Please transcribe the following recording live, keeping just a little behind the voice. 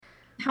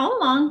How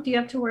long do you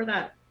have to wear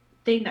that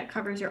thing that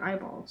covers your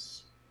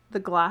eyeballs? The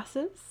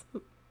glasses?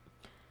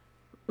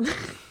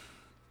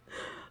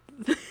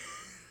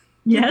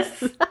 Yes.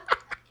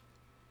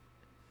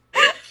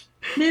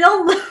 They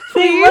don't look,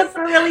 they Please, look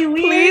really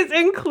weird. please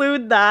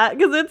include that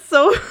because it's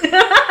so.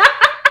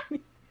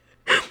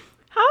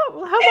 How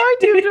long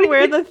do you have to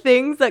wear the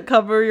things that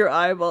cover your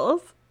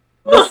eyeballs?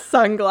 The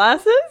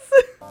sunglasses?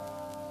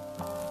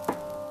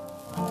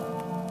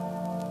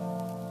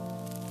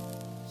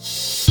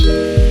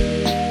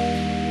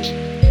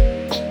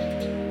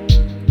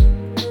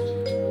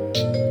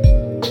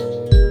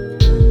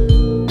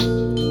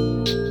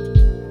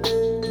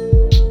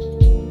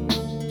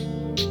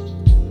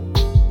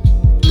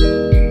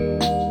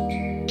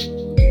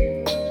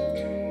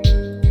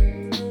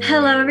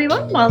 Hello,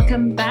 everyone.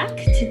 Welcome back.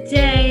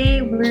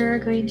 Today, we're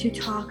going to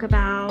talk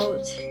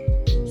about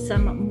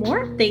some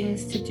more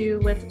things to do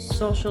with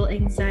social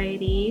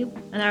anxiety.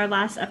 In our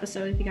last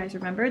episode, if you guys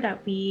remember,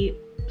 that we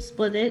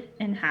split it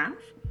in half.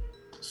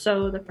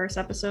 So, the first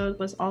episode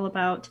was all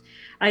about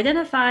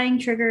identifying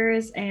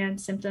triggers and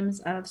symptoms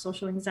of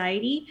social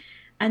anxiety.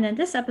 And then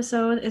this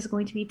episode is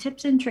going to be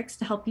tips and tricks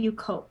to help you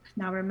cope.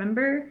 Now,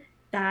 remember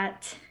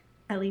that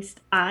at least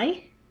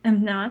I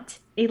am not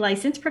a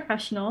licensed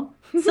professional.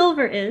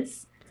 Silver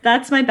is.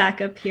 That's my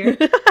backup here.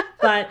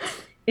 But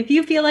if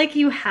you feel like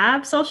you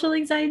have social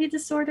anxiety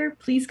disorder,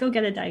 please go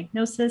get a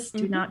diagnosis.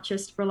 Do not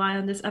just rely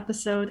on this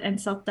episode and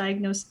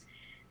self-diagnose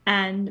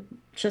and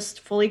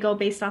just fully go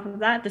based off of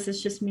that. This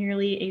is just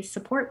merely a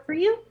support for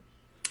you.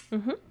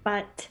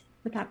 But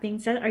with that being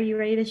said, are you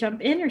ready to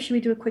jump in, or should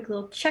we do a quick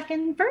little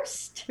check-in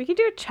first? We can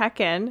do a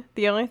check-in.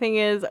 The only thing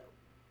is,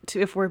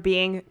 if we're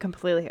being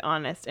completely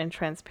honest and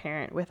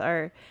transparent with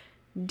our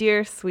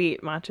dear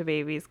sweet matcha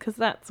babies, because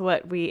that's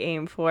what we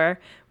aim for.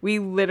 We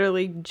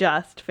literally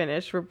just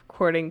finished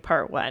recording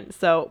part 1,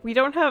 so we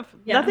don't have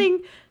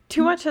nothing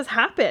too much has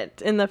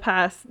happened in the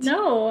past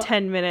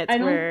 10 minutes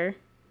where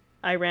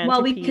I ran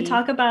to we pee. could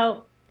talk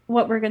about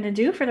what we're going to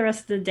do for the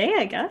rest of the day,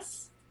 I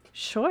guess.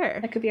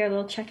 Sure. That could be our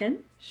little check-in.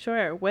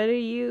 Sure. What are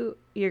you're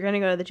going to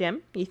go to the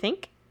gym, you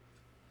think?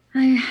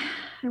 I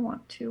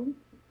want to.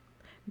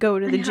 Go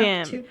to the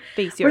gym.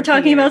 Face your We're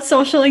talking fears. about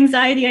social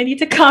anxiety. I need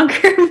to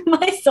conquer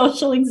my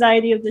social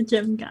anxiety of the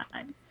gym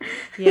guy.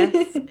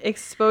 Yes.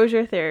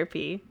 Exposure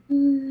therapy.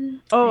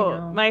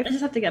 I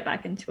just have to get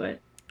back into it.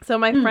 So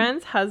my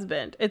friend's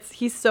husband,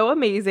 he's so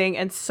amazing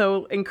and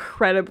so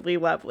incredibly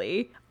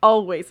lovely.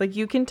 Always. Like,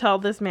 you can tell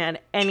this man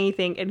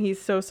anything and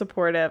he's so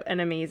supportive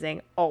and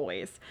amazing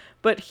always.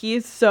 But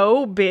he's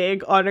so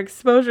big on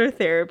exposure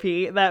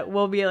therapy that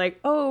we'll be like,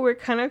 oh, we're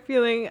kind of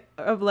feeling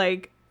of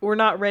like, we're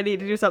not ready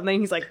to do something.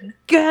 He's like,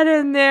 get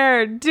in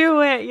there,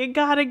 do it. You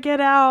gotta get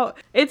out.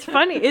 It's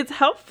funny. It's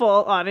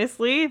helpful,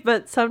 honestly.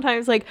 But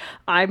sometimes, like,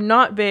 I'm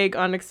not big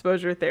on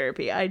exposure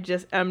therapy. I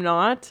just am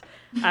not.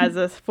 As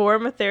a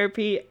form of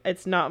therapy,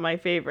 it's not my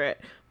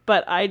favorite.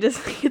 But I just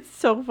think it's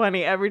so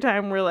funny. Every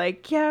time we're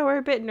like, yeah, we're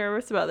a bit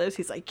nervous about this,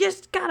 he's like, you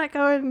just gotta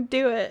go and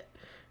do it.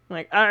 I'm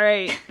like, all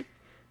right,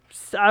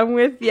 I'm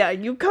with ya.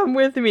 You come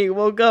with me.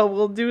 We'll go.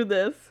 We'll do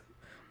this.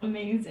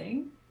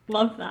 Amazing.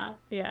 Love that.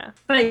 Yeah.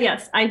 But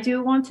yes, I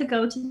do want to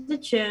go to the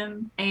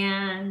gym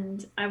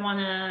and I want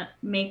to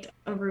make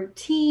a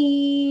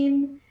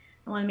routine.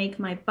 I want to make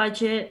my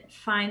budget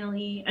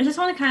finally. I just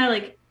want to kind of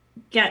like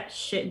get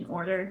shit in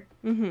order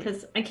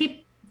because I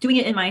keep doing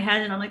it in my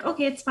head and I'm like,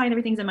 okay, it's fine.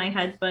 Everything's in my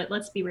head. But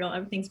let's be real.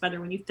 Everything's better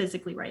when you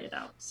physically write it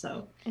out.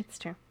 So it's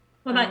true.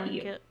 What about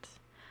you?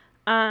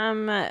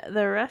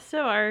 The rest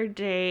of our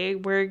day,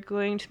 we're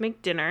going to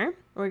make dinner.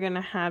 We're going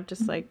to have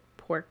just like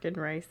pork and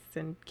rice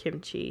and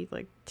kimchi,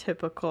 like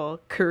typical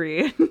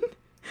Korean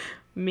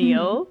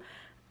meal.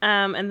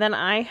 And then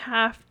I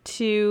have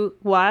to,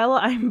 while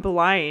I'm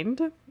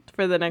blind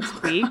for the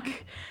next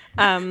week,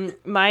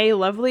 my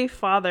lovely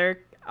father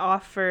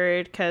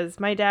offered, because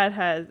my dad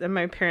has and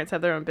my parents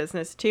have their own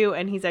business too,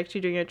 and he's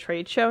actually doing a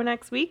trade show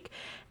next week,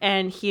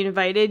 and he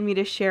invited me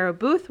to share a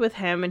booth with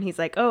him, and he's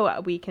like, oh,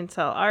 we can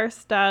sell our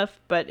stuff,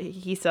 but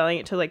he's selling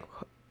it to like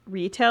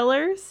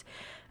retailers.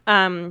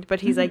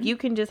 But he's like, you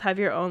can just have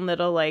your own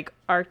little like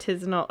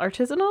artist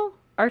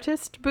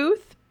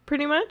booth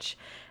pretty much,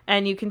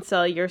 and you can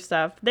sell your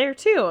stuff there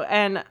too.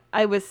 And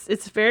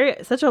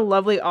it's such a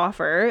lovely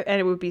offer, and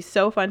it would be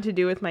so fun to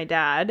do with my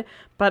dad,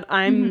 but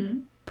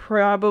I'm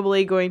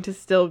probably going to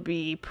still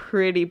be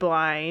pretty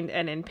blind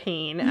and in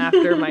pain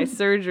after my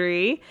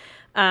surgery.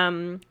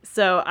 So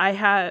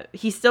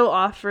he still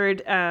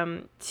offered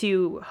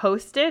to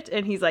host it,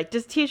 and he's like,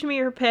 just teach me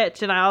your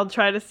pitch and I'll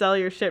try to sell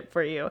your shit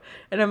for you.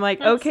 And I'm like,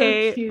 that's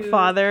okay, so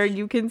Father,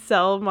 you can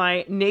sell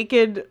my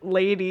naked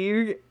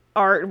lady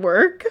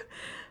artwork.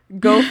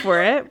 Go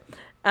for it.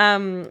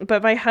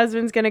 But my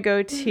husband's gonna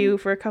go too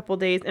for a couple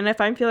days, and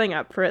if I'm feeling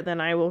up for it, then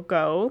I will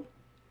go.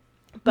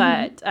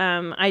 But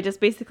I just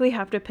basically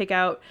have to pick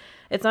out,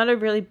 it's not a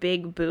really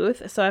big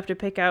booth, so I have to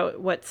pick out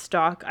what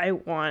stock I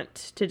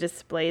want to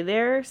display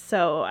there.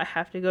 So I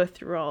have to go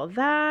through all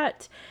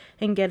that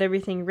and get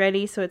everything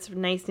ready so it's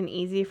nice and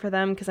easy for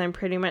them, because I'm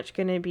pretty much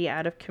going to be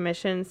out of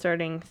commission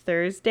starting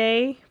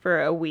Thursday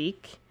for a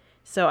week.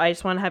 So I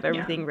just want to have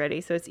everything ready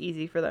so it's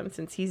easy for them,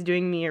 since he's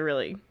doing me a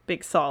really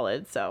big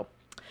solid. So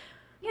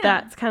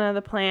that's kind of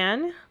the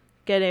plan.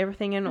 Get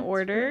everything in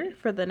order really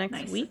for the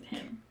next week.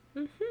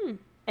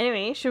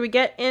 Anyway, should we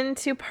get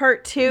into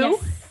part 2?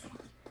 Yes.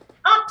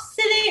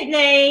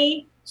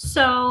 Absolutely.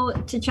 So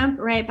to jump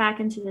right back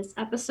into this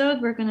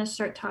episode, we're going to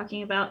start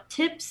talking about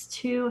tips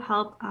to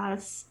help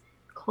us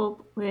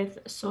cope with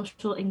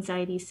social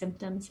anxiety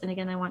symptoms. And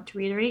again, I want to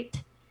reiterate,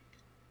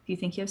 if you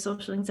think you have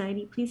social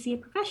anxiety, please see a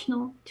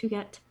professional to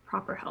get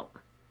proper help.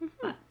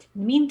 But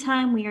in the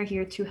meantime, we are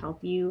here to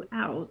help you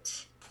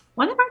out.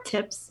 One of our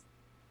tips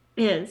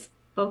is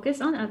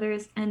focus on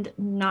others and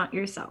not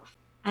yourself.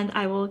 And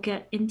I will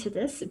get into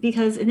this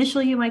because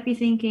initially you might be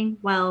thinking,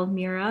 well,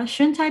 Mira,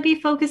 shouldn't I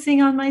be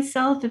focusing on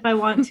myself if I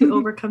want to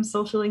overcome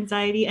social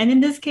anxiety? And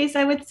in this case,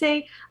 I would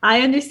say,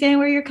 I understand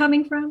where you're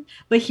coming from,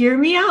 but hear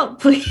me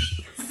out, please.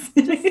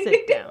 Just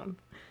sit down.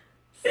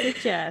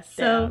 Sit your ass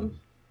down.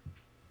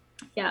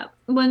 Yeah,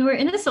 when we're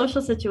in a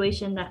social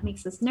situation that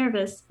makes us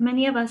nervous,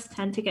 many of us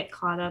tend to get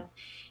caught up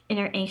in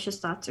our anxious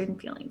thoughts and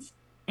feelings.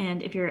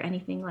 And if you're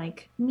anything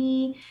like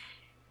me,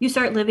 you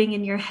start living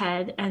in your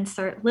head and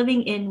start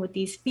living in with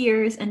these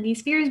fears, and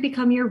these fears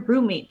become your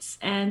roommates,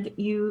 and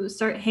you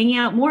start hanging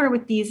out more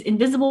with these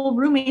invisible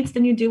roommates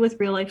than you do with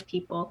real life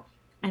people.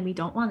 And we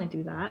don't want to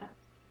do that.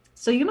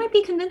 So you might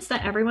be convinced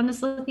that everyone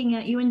is looking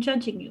at you and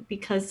judging you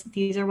because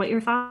these are what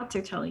your thoughts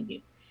are telling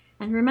you.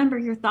 And remember,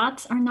 your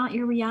thoughts are not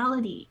your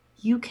reality.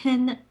 You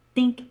can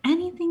think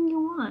anything you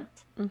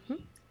want.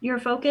 Your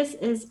focus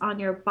is on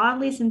your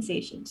bodily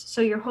sensations.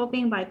 So you're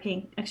hoping by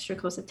paying extra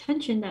close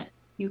attention that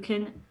you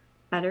can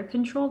better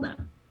control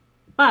them.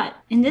 But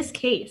in this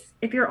case,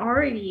 if you're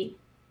already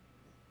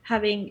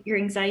having your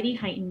anxiety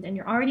heightened and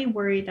you're already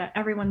worried that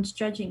everyone's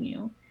judging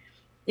you,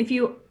 if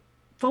you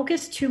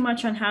focus too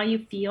much on how you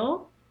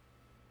feel,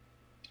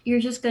 you're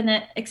just going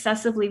to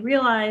excessively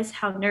realize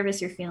how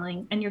nervous you're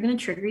feeling, and you're going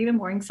to trigger even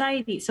more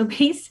anxiety. So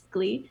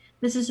basically,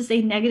 this is just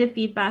a negative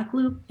feedback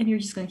loop, and you're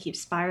just going to keep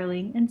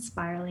spiraling and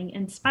spiraling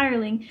and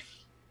spiraling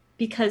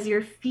because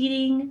you're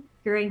feeding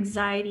your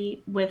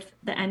anxiety with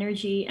the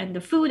energy and the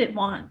food it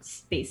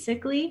wants,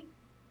 basically.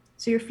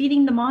 So you're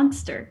feeding the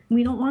monster.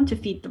 We don't want to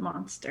feed the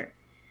monster.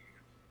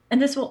 And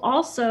this will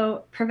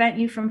also prevent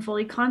you from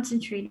fully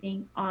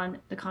concentrating on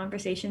the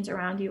conversations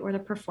around you or the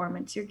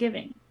performance you're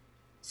giving.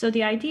 So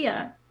the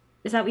idea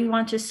is that we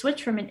want to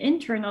switch from an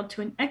internal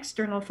to an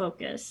external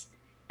focus.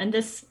 And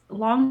this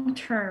long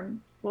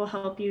term will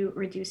help you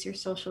reduce your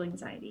social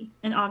anxiety.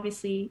 And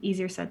obviously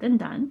easier said than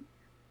done,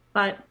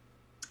 but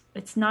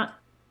it's not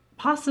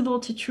possible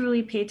to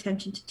truly pay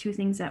attention to two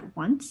things at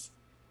once.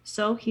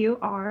 So here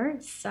are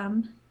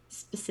some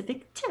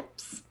specific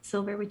tips.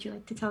 Silver, would you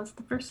like to tell us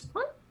the first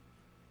one?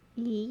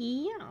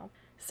 Yeah.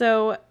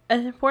 So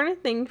an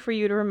important thing for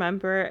you to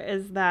remember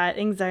is that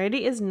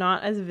anxiety is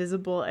not as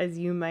visible as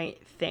you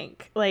might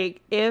think.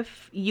 Like,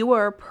 if you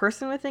are a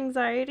person with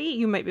anxiety,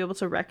 you might be able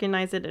to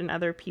recognize it in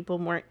other people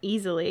more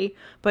easily,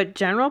 but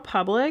general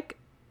public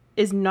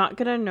is not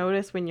going to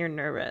notice when you're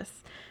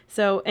nervous.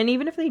 So, and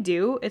even if they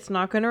do, it's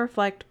not going to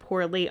reflect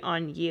poorly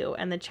on you.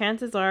 And the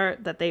chances are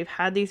that they've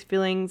had these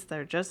feelings that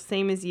are just the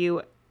same as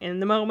you in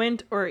the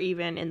moment or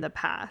even in the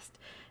past.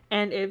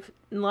 And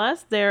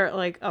unless they're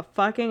like a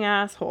fucking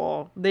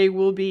asshole, they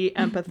will be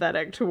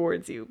empathetic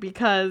towards you,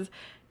 because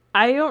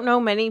I don't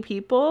know many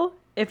people,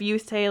 if you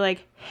say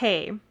like,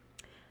 hey,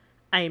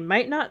 I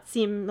might not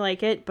seem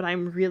like it, but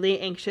I'm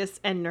really anxious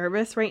and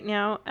nervous right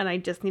now, and I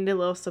just need a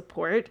little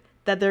support,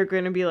 that they're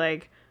going to be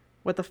like,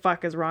 what the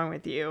fuck is wrong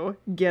with you?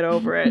 Get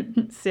over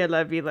it. C'est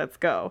la vie, let's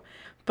go.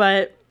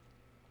 But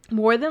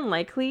more than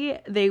likely,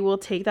 they will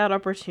take that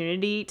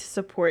opportunity to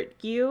support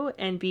you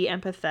and be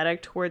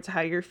empathetic towards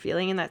how you're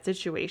feeling in that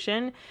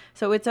situation.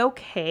 So it's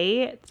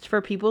okay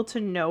for people to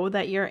know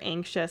that you're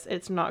anxious.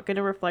 It's not going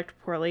to reflect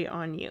poorly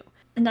on you.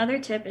 Another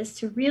tip is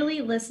to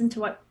really listen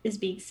to what is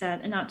being said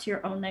and not to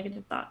your own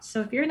negative thoughts.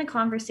 So if you're in a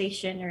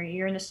conversation or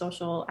you're in a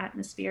social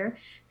atmosphere,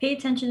 pay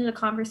attention to the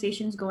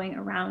conversations going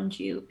around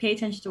you. Pay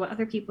attention to what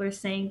other people are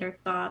saying, their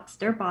thoughts,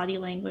 their body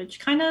language.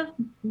 Kind of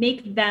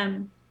make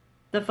them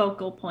the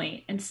focal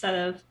point instead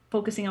of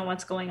focusing on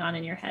what's going on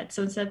in your head.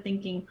 So instead of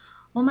thinking,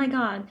 oh my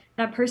God,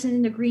 that person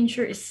in the green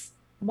shirt is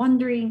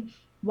wondering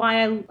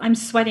why I'm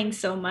sweating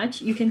so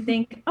much, you can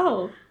think,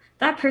 oh,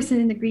 that person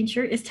in the green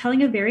shirt is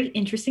telling a very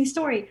interesting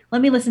story.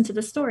 Let me listen to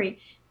the story.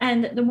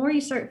 And the more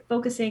you start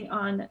focusing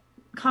on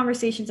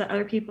conversations that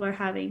other people are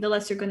having, the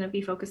less you're going to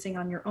be focusing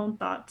on your own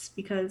thoughts,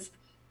 because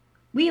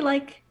we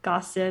like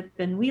gossip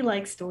and we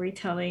like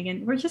storytelling,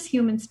 and we're just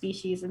human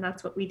species, and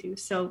that's what we do.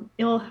 So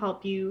it'll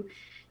help you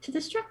to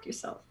distract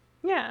yourself.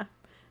 Yeah.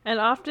 And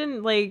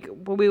often, like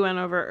what we went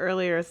over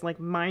earlier, is like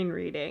mind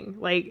reading,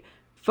 like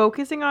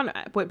focusing on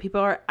what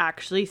people are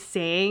actually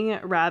saying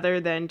rather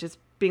than just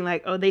being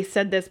like, oh, they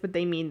said this, but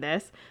they mean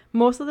this.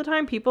 Most of the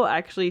time, people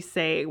actually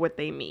say what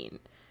they mean.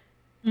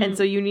 And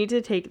so you need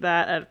to take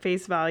that at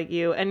face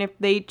value. And if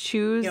they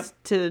choose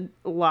to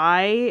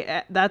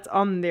lie, that's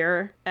on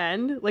their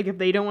end. Like if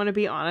they don't want to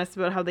be honest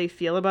about how they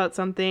feel about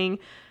something,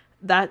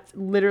 that's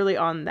literally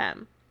on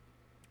them.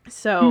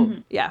 So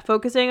yeah,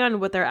 focusing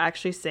on what they're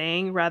actually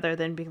saying rather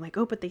than being like,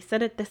 oh, but they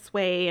said it this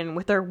way and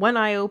with their one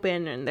eye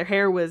open and their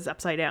hair was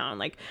upside down.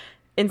 Like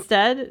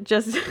instead,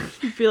 just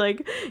be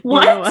like,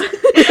 what? You know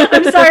what?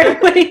 I'm sorry,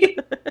 wait.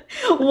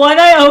 One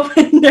eye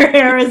open, their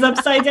hair is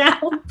upside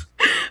down.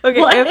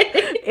 Okay,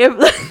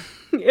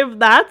 if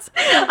that's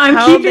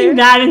I'm keeping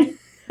that in.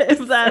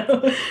 If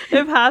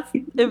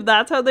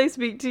that's how they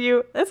speak to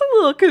you, that's a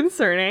little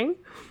concerning,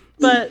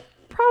 but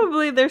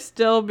probably they're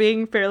still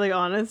being fairly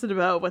honest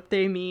about what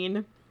they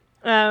mean.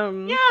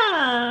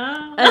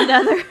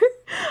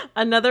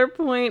 Another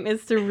point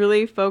is to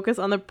really focus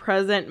on the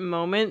present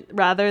moment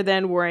rather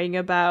than worrying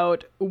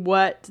about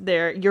what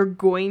you're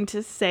going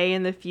to say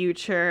in the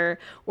future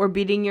or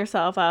beating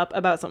yourself up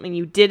about something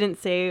you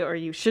didn't say or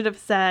you should have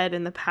said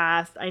in the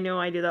past. I know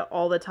I do that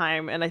all the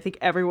time, and I think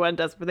everyone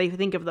does, but they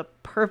think of the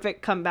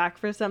perfect comeback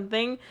for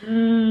something.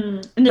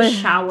 In the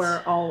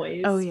shower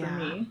always. Oh yeah.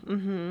 For me.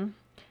 Mm-hmm.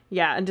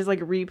 Yeah, and just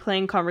like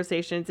replaying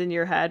conversations in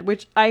your head,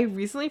 which I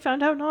recently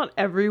found out not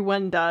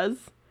everyone does.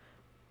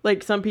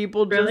 Like some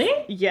people just...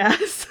 Really?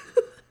 Yes.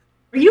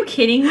 Are you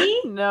kidding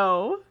me?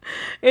 No.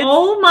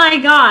 Oh my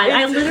god.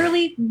 I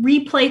literally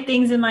replay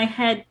things in my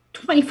head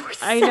 24/7.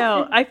 I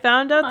know. I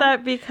found out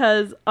that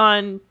because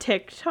on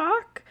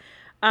TikTok,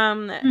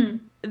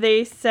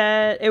 they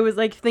said it was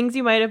like things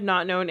you might have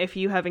not known if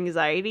you have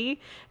anxiety.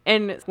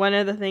 And one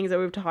of the things that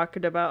we've talked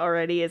about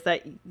already is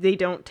that they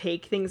don't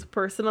take things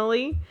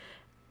personally.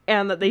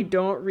 And that they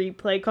don't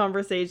replay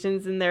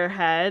conversations in their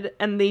head,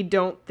 and they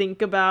don't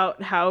think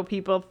about how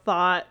people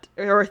thought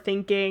or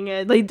thinking,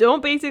 and they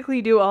don't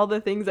basically do all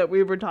the things that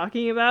we were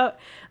talking about.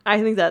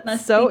 I think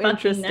that's so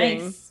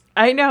interesting. Nice.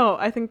 I know.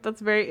 I think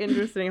that's very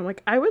interesting. I'm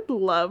like, I would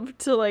love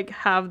to like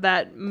have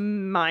that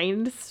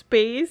mind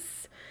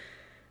space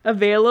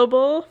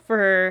available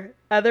for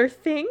other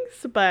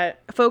things,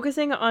 but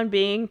focusing on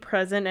being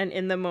present and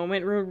in the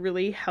moment will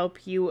really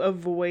help you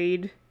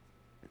avoid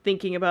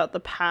thinking about the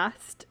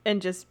past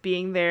and just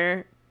being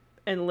there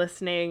and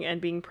listening and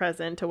being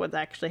present to what's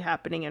actually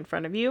happening in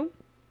front of you.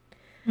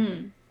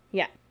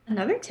 Yeah.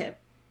 Another tip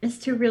is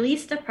to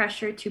release the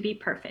pressure to be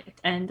perfect.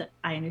 And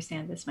I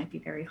understand this might be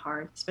very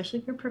hard,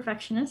 especially for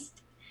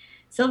perfectionists.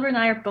 Silver and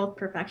I are both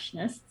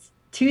perfectionists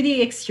to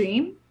the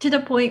extreme, to the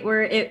point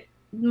where it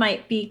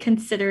might be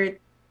considered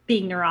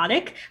being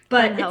neurotic,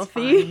 but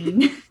unhealthy.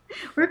 It's fine.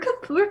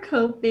 We're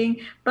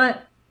coping,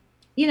 but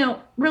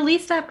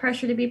release that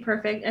pressure to be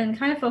perfect and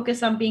kind of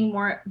focus on being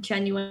more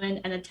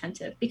genuine and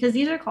attentive, because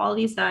these are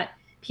qualities that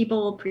people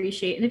will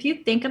appreciate. And if you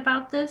think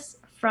about this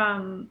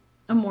from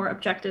a more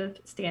objective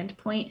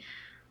standpoint,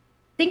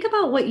 think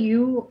about what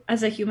you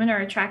as a human are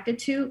attracted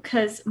to,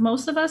 because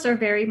most of us are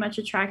very much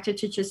attracted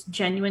to just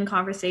genuine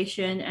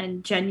conversation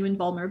and genuine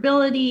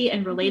vulnerability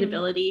and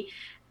relatability.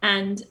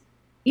 And,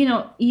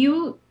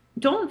 you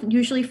don't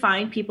usually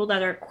find people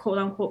that are quote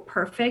unquote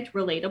perfect,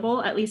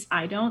 relatable. At least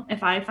I don't.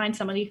 If I find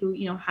somebody who,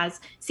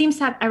 seems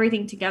to have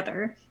everything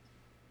together,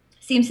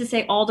 seems to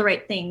say all the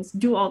right things,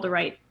 do all the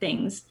right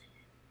things,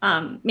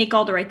 make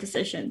all the right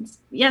decisions,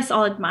 yes,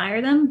 I'll admire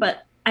them,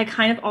 but I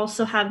kind of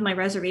also have my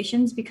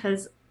reservations,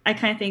 because I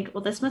kind of think,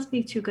 well, this must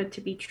be too good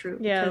to be true.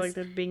 Yeah, like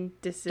they're being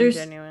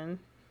disingenuine.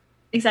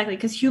 Exactly,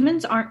 because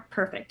humans aren't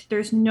perfect.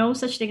 There's no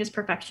such thing as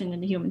perfection in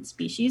the human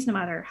species, no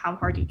matter how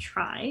hard you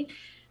try.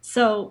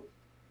 So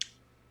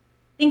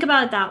think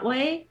about it that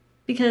way,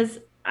 because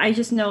I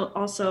just know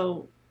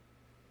also,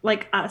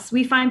 like us,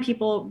 we find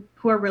people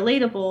who are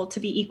relatable to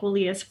be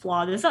equally as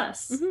flawed as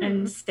us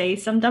and say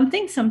some dumb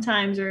things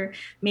sometimes, or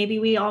maybe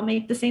we all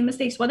make the same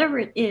mistakes, whatever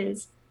it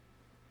is.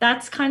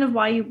 That's kind of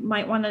why you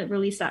might want to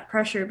release that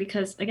pressure,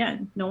 because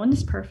again, no one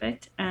is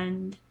perfect,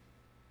 and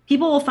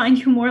people will find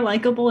you more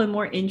likable and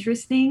more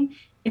interesting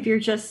if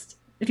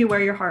you wear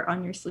your heart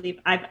on your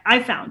sleeve.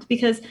 I've found,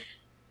 because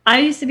I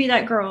used to be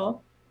that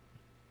girl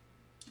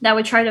that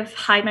would try to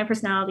hide my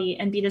personality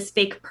and be this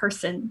fake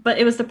person. But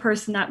it was the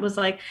person that was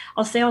like,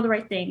 I'll say all the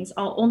right things.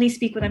 I'll only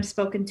speak when I'm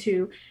spoken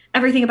to.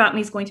 Everything about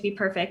me is going to be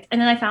perfect.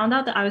 And then I found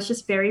out that I was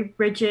just very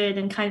rigid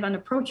and kind of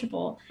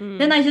unapproachable.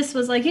 Then I just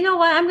was like, you know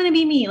what? I'm going to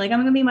be me. Like, I'm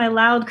going to be my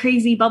loud,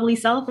 crazy, bubbly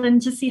self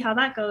and just see how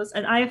that goes.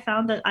 And I have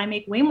found that I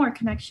make way more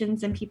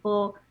connections, and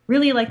people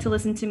really like to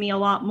listen to me a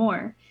lot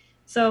more.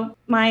 So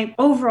my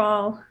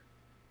overall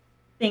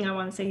thing I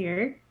want to say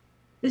here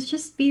is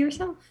just be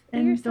yourself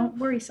and don't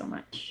worry so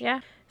much. Yeah.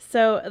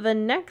 So the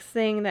next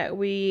thing that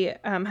we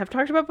have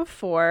talked about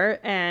before,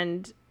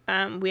 and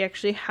we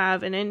actually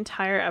have an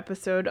entire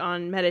episode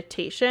on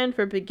meditation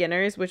for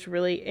beginners, which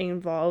really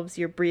involves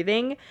your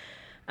breathing.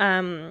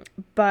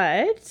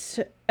 But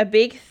a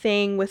big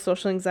thing with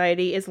social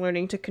anxiety is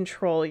learning to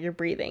control your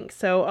breathing.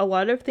 So a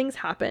lot of things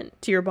happen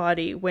to your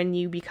body when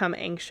you become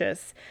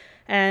anxious.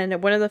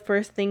 And one of the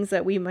first things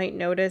that we might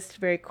notice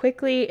very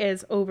quickly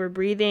is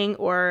overbreathing,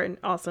 or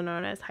also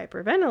known as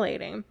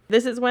hyperventilating.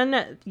 This is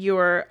when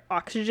your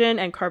oxygen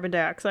and carbon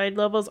dioxide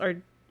levels are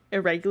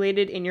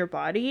irregulated in your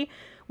body,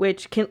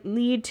 which can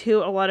lead to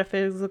a lot of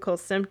physical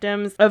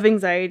symptoms of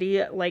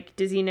anxiety, like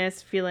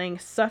dizziness, feeling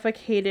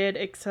suffocated,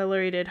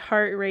 accelerated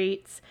heart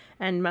rates,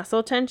 and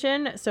muscle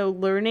tension. So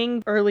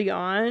learning early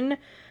on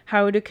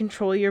how to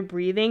control your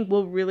breathing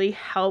will really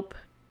help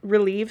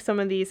relieve some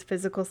of these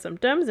physical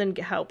symptoms and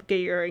help get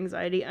your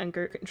anxiety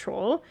under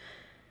control.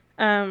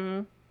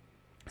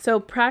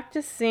 So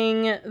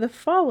practicing the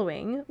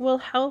following will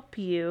help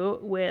you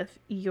with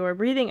your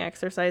breathing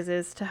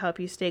exercises to help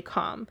you stay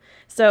calm.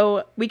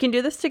 So we can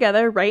do this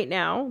together right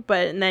now,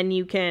 but then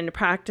you can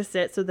practice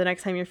it so the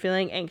next time you're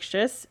feeling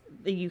anxious,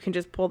 you can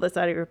just pull this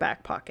out of your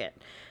back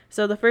pocket.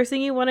 So the first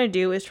thing you want to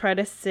do is try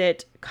to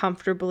sit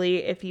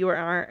comfortably if you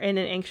are in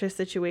an anxious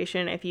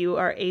situation. If you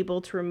are able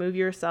to remove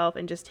yourself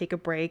and just take a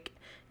break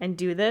and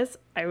do this,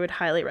 I would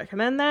highly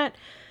recommend that.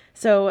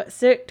 So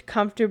sit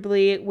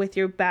comfortably with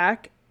your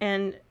back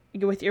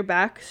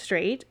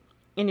straight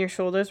and your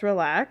shoulders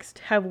relaxed.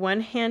 Have one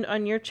hand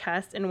on your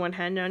chest and one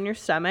hand on your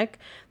stomach.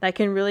 That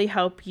can really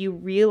help you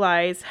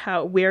realize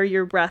where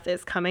your breath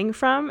is coming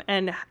from,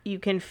 and you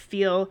can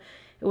feel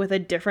with a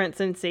different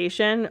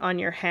sensation on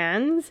your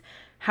hands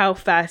how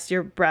fast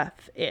your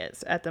breath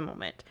is at the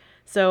moment.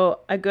 So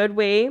a good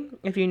way,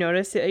 if you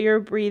notice that your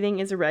breathing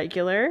is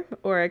irregular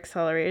or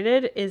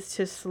accelerated, is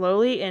to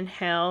slowly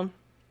inhale,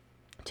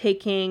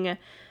 taking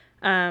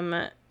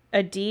a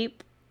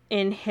deep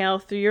inhale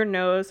through your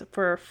nose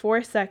for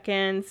 4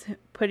 seconds,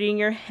 putting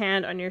your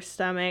hand on your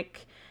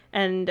stomach,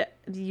 and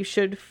you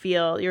should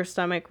feel your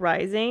stomach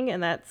rising,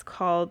 and that's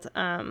called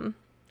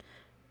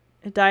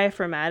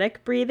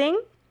diaphragmatic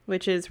breathing,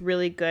 which is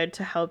really good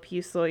to help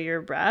you slow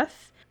your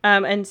breath.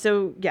 And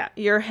so,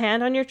 your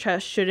hand on your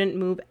chest shouldn't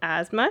move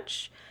as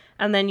much.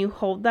 And then you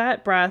hold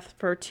that breath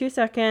for 2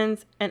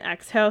 seconds and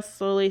exhale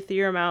slowly through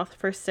your mouth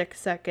for 6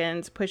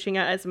 seconds, pushing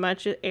out as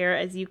much air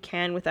as you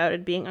can without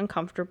it being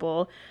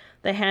uncomfortable.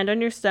 The hand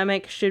on your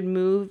stomach should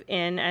move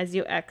in as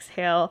you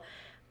exhale,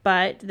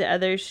 but the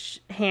other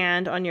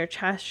hand on your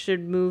chest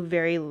should move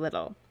very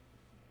little.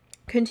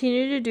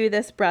 Continue to do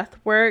this breath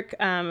work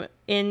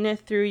in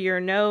through your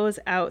nose,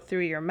 out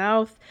through your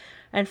mouth,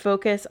 and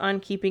focus on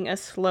keeping a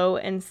slow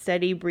and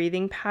steady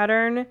breathing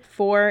pattern.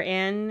 4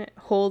 in,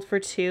 hold for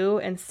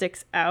 2, and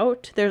 6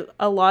 out. There's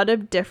a lot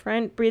of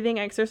different breathing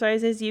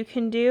exercises you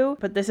can do,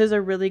 but this is a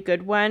really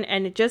good one.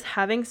 And just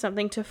having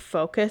something to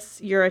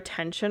focus your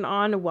attention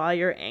on while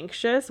you're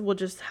anxious will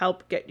just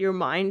help get your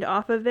mind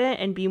off of it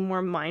and be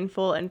more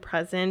mindful and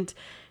present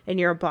in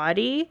your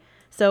body.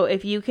 So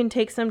if you can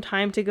take some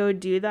time to go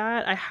do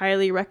that, I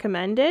highly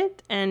recommend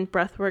it. And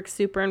breathwork's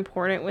super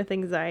important with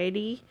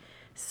anxiety.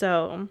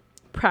 So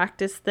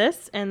practice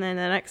this, and then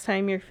the next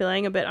time you're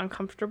feeling a bit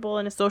uncomfortable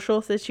in a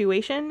social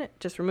situation,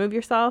 just remove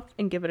yourself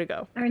and give it a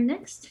go. Our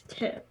next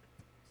tip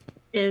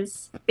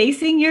is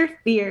facing your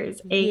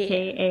fears,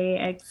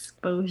 aka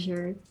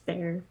exposure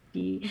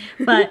therapy.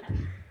 But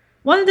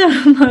one of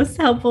the most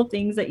helpful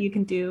things that you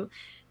can do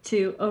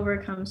to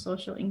overcome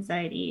social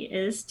anxiety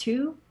is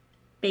to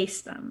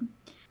face them.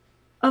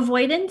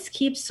 Avoidance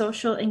keeps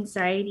social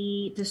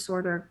anxiety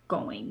disorder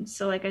going.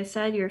 So like I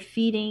said, you're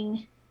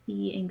feeding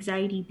the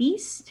anxiety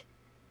beast.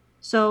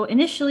 So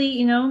initially,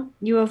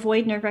 you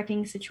avoid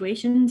nerve-wracking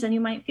situations and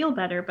you might feel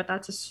better, but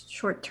that's a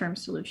short-term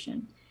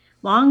solution.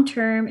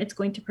 Long-term, it's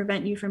going to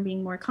prevent you from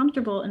being more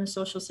comfortable in a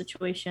social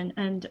situation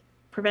and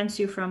prevents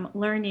you from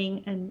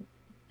learning and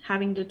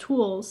having the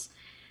tools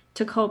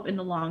to cope in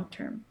the long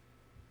term.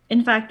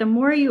 In fact, the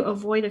more you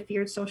avoid a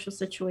feared social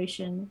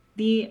situation,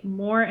 the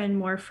more and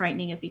more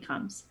frightening it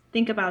becomes.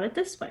 Think about it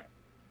this way.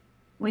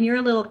 When you're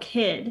a little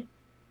kid,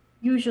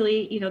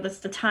 usually, that's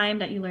the time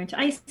that you learn to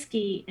ice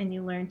skate and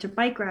you learn to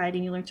bike ride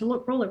and you learn to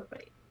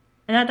rollerblade.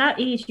 And at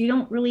that age, you're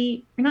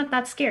not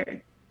that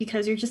scared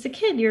because you're just a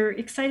kid. You're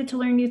excited to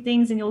learn new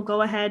things and you'll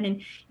go ahead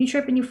and you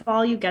trip and you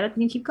fall, you get up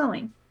and you keep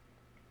going.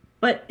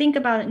 But think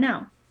about it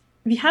now.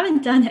 If you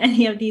haven't done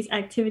any of these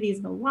activities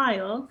in a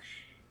while,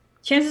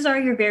 chances are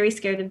you're very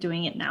scared of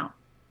doing it now.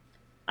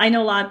 I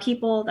know a lot of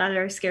people that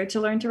are scared to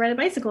learn to ride a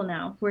bicycle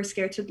now, who are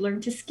scared to learn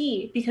to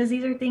ski, because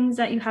these are things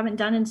that you haven't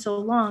done in so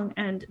long,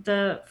 and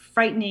the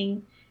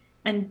frightening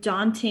and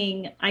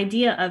daunting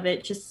idea of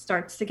it just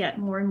starts to get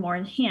more and more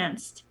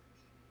enhanced.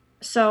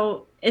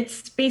 So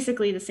it's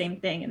basically the same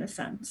thing in a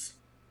sense.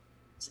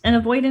 And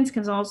avoidance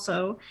can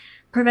also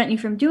prevent you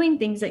from doing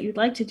things that you'd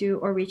like to do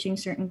or reaching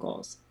certain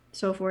goals.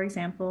 So for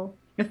example,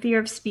 a fear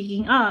of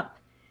speaking up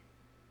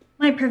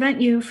might prevent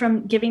you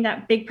from giving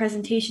that big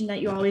presentation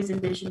that you always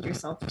envisioned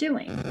yourself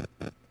doing.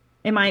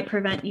 It might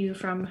prevent you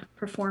from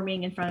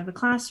performing in front of a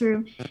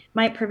classroom. It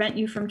might prevent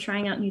you from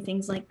trying out new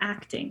things like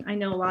acting. I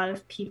know a lot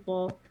of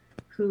people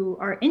who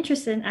are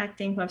interested in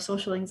acting, who have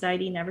social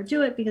anxiety, never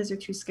do it because they're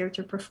too scared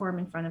to perform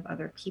in front of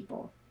other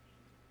people.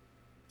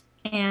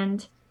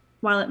 And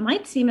while it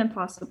might seem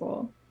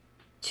impossible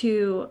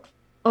to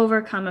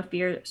overcome a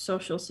feared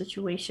social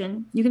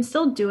situation, you can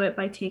still do it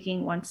by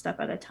taking one step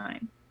at a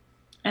time.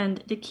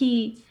 And the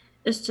key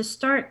is to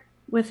start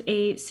with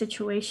a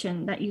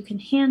situation that you can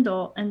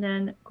handle and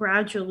then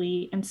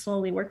gradually and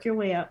slowly work your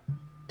way up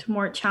to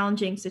more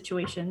challenging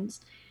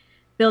situations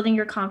building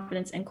your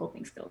confidence and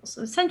coping skills.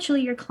 So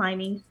essentially, you're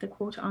climbing the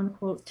quote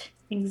unquote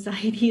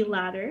anxiety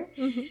ladder,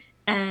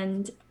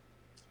 and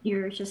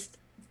you're just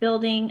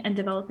building and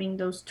developing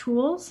those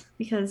tools,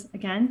 because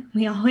again,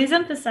 we always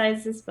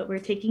emphasize this, but we're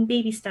taking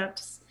baby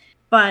steps.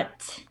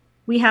 But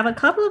we have a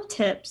couple of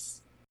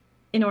tips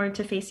in order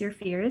to face your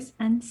fears.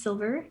 And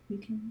Silver, you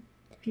can,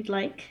 if you'd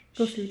like,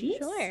 go through these.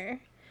 Sure.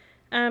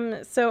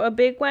 So a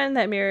big one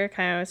that Mira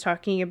kind of was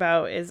talking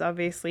about is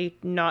obviously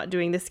not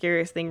doing the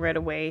scariest thing right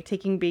away,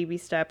 taking baby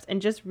steps,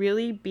 and just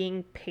really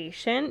being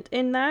patient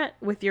in that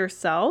with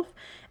yourself,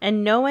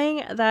 and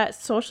knowing that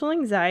social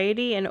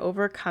anxiety and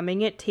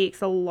overcoming it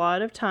takes a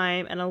lot of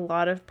time and a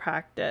lot of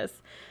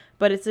practice,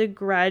 but it's a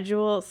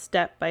gradual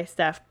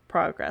step-by-step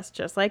progress,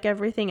 just like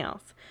everything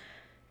else.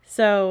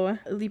 So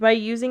by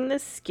using the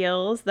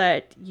skills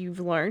that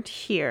you've learned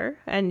here,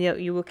 and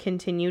you will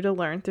continue to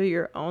learn through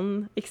your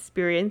own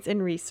experience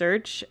and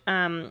research,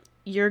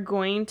 you're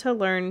going to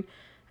learn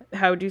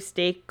how to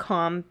stay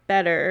calm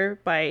better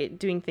by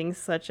doing things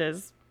such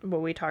as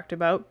what we talked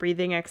about,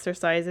 breathing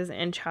exercises,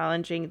 and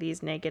challenging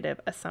these negative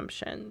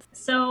assumptions.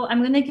 So I'm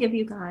going to give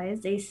you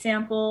guys a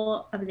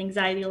sample of an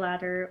anxiety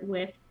ladder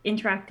with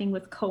interacting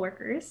with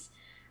coworkers.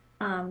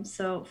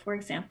 So for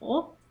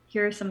example,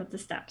 here are some of the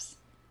steps.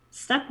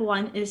 Step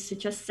 1 is to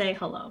just say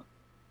hello.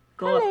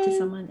 Go up to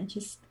someone and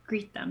just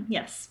greet them.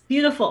 Yes,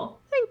 beautiful.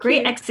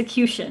 Great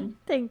execution.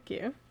 Thank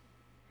you.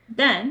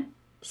 Then,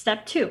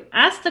 step 2,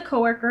 ask the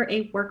coworker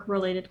a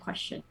work-related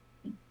question.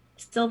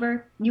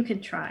 Silver, you can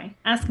try.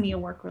 Ask me a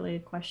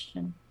work-related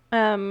question.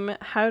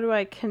 How do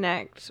I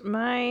connect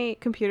my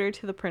computer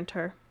to the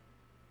printer?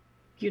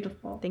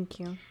 Beautiful. Thank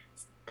you.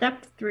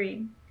 Step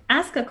 3,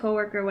 ask a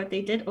coworker what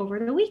they did over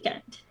the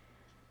weekend.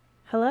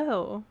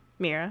 Hello,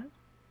 Mira.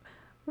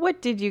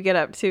 What did you get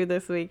up to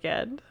this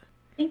weekend?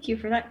 Thank you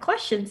for that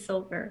question,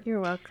 Silver.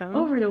 You're welcome.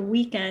 Over the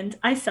weekend,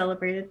 I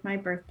celebrated my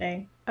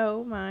birthday.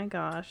 Oh my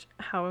gosh,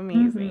 how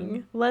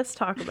amazing. Let's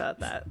talk about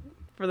that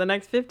for the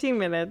next 15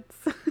 minutes.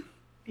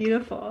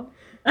 Beautiful.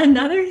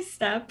 Another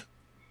step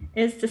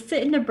is to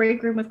sit in the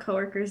break room with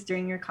coworkers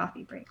during your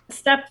coffee break.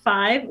 Step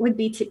 5 would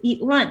be to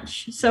eat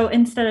lunch. So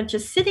instead of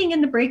just sitting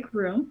in the break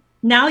room,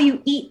 now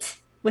you eat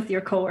with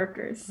your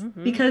coworkers,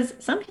 because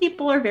some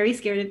people are very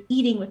scared of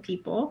eating with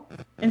people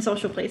in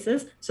social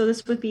places. So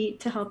this would be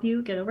to help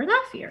you get over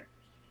that fear.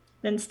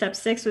 Then step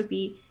 6 would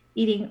be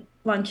eating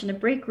lunch in a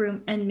break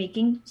room and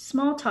making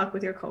small talk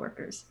with your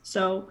coworkers.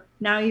 So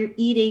now you're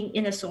eating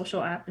in a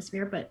social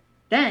atmosphere, but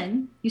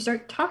then you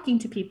start talking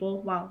to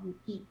people while you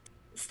eat.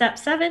 Step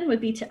 7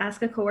 would be to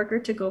ask a coworker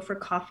to go for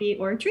coffee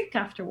or a drink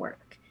after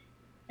work.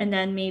 And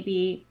then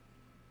maybe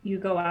you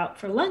go out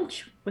for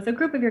lunch with a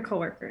group of your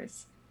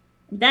coworkers.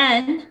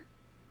 Then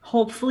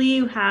hopefully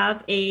you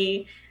have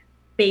a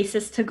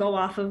basis to go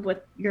off of with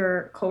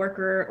your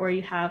coworker, or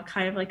you have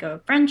kind of like a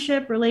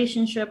friendship,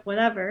 relationship,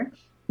 whatever.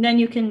 And then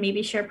you can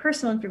maybe share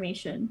personal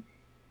information,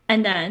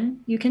 and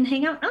then you can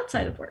hang out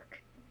outside of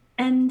work,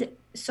 and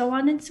so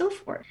on and so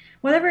forth.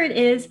 Whatever it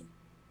is,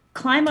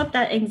 climb up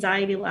that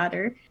anxiety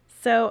ladder.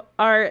 So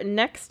our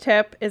next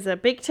tip is a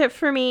big tip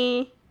for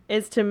me,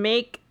 is to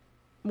make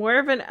more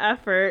of an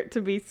effort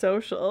to be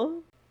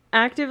social.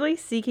 Actively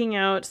seeking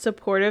out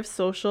supportive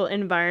social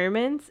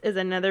environments is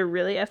another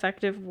really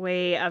effective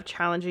way of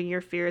challenging your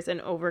fears and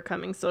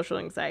overcoming social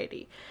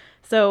anxiety.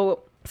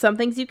 So some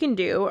things you can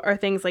do are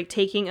things like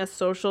taking a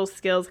social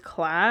skills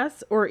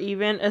class or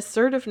even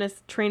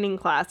assertiveness training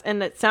class.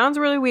 And it sounds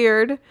really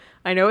weird.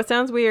 I know it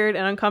sounds weird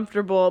and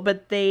uncomfortable,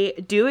 but they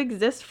do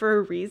exist for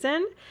a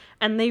reason.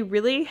 And they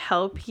really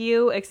help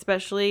you,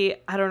 especially,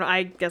 I don't know,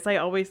 I guess I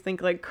always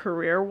think like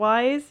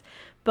career-wise.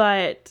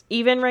 But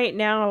even right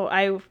now,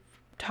 I'm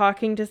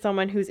talking to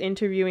someone who's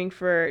interviewing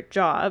for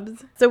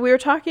jobs. So we were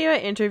talking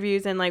about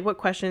interviews and like what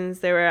questions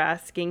they were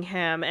asking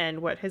him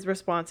and what his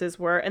responses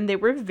were. And they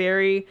were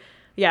very,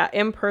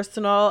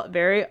 impersonal,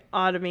 very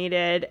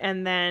automated.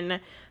 And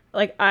then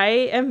like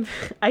I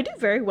do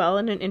very well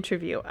in an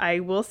interview.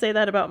 I will say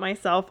that about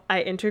myself.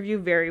 I interview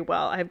very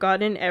well. I've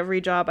gotten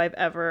every job I've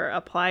ever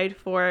applied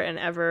for and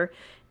ever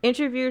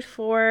interviewed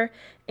for.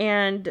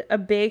 And a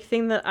big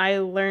thing that I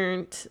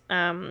learned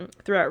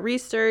throughout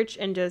research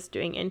and just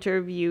doing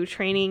interview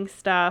training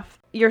stuff,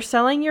 you're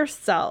selling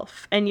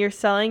yourself, and you're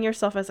selling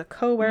yourself as a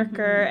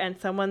coworker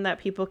and someone that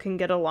people can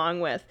get along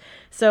with.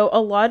 So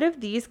a lot of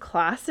these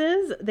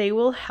classes, they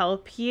will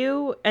help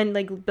you, and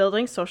like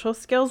building social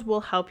skills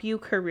will help you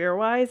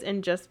career-wise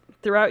and just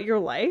throughout your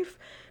life.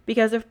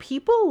 Because if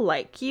people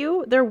like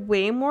you, they're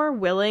way more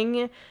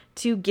willing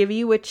to give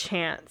you a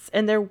chance,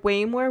 and they're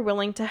way more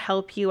willing to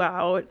help you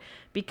out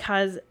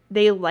because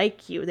they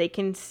like you. They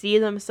can see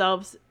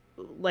themselves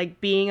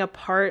like being a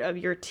part of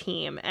your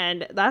team,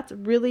 and that's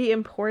really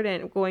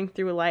important going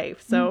through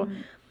life. So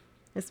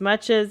as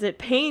much as it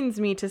pains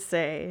me to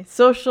say,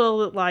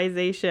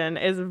 socialization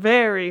is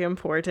very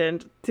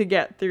important to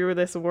get through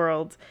this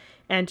world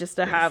and just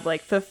to have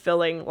like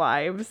fulfilling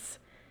lives.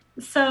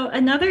 So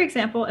another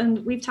example,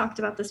 and we've talked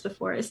about this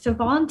before, is to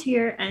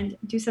volunteer and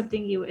do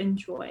something you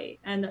enjoy.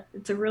 And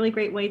it's a really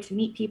great way to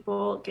meet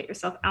people, get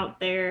yourself out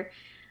there.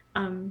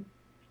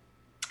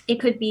 It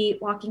could be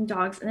walking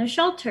dogs in a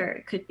shelter.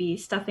 It could be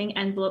stuffing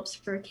envelopes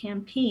for a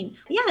campaign.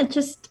 Yeah,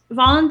 just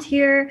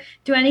volunteer,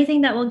 do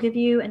anything that will give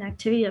you an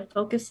activity to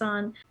focus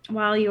on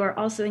while you are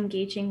also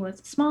engaging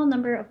with a small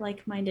number of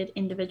like-minded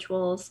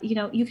individuals.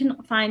 You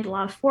can find a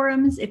lot of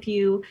forums. If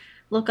you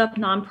look up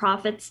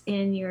nonprofits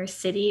in your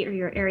city or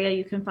your area,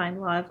 you can find a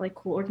lot of like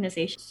cool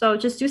organizations. So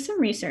just do some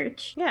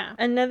research. Yeah.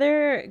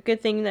 Another good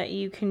thing that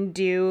you can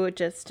do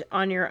just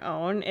on your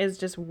own is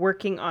just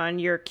working on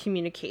your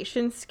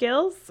communication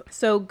skills.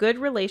 So good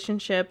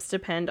relationships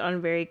depend on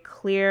very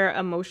clear,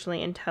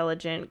 emotionally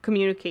intelligent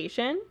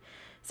communication.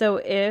 So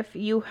if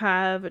you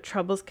have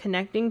troubles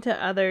connecting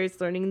to others,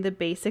 learning the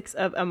basics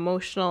of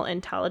emotional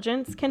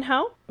intelligence can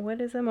help.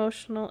 What is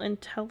emotional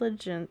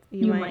intelligence,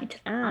 you might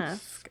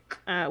ask?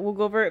 We'll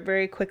go over it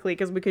very quickly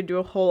because we could do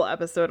a whole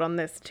episode on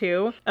this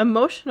too.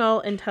 Emotional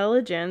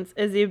intelligence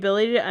is the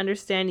ability to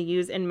understand,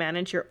 use, and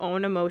manage your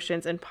own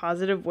emotions in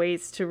positive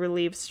ways to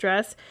relieve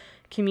stress,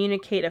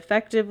 communicate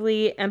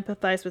effectively,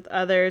 empathize with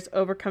others,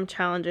 overcome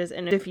challenges,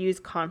 and diffuse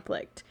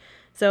conflict.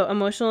 So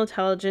emotional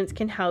intelligence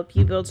can help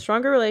you build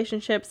stronger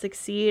relationships,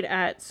 succeed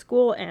at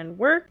school and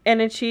work, and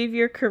achieve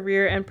your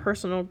career and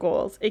personal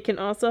goals. It can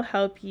also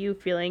help you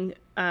feeling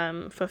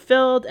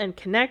fulfilled and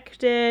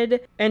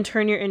connected, and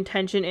turn your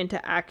intention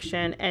into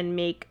action and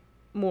make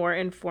more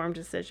informed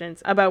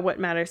decisions about what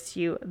matters to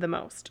you the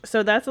most.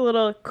 So that's a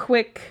little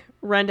quick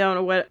rundown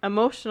of what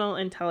emotional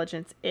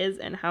intelligence is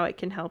and how it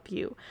can help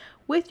you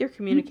with your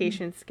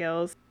communication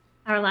skills.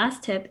 Our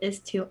last tip is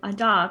to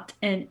adopt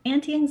an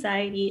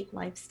anti-anxiety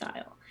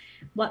lifestyle.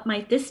 What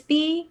might this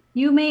be,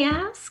 you may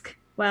ask?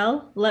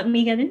 Well, let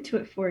me get into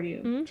it for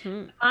you.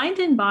 Mm-hmm. Mind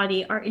and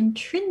body are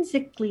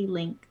intrinsically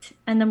linked,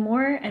 and the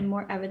more and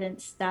more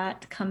evidence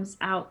that comes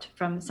out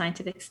from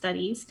scientific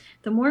studies,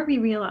 the more we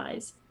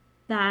realize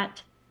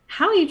that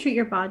how you treat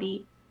your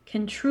body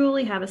can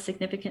truly have a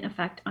significant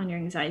effect on your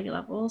anxiety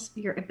levels,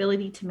 your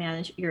ability to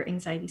manage your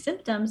anxiety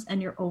symptoms,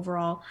 and your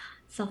overall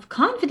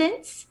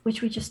self-confidence,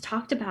 which we just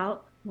talked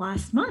about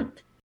last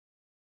month.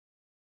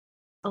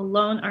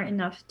 Alone aren't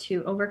enough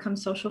to overcome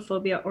social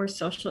phobia or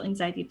social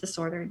anxiety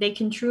disorder. They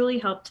can truly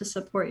help to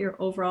support your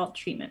overall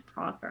treatment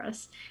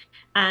progress.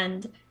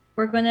 And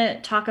we're going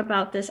to talk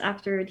about this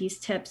after these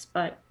tips,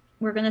 but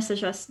we're going to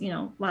suggest,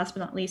 last but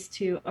not least,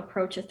 to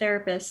approach a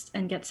therapist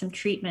and get some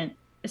treatment,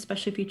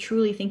 especially if you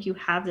truly think you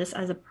have this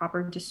as a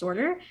proper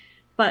disorder.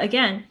 But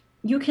again,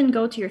 you can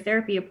go to your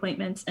therapy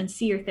appointments and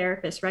see your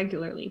therapist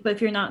regularly. But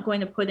if you're not going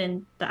to put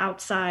in the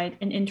outside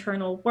and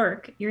internal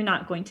work, you're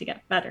not going to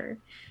get better.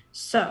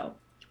 So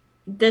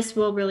this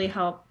will really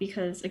help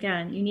because,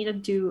 again, you need to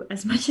do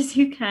as much as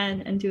you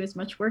can and do as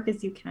much work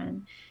as you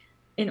can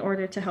in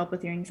order to help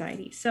with your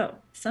anxiety. So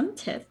some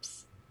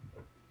tips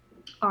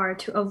are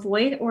to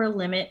avoid or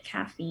limit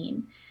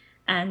caffeine.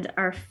 And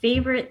our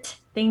favorite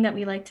thing that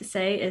we like to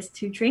say is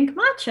to drink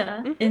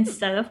matcha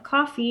instead of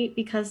coffee,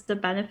 because the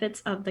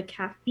benefits of the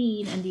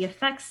caffeine and the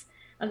effects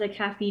of the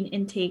caffeine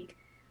intake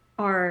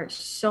are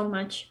so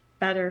much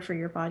better for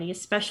your body,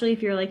 especially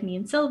if you're like me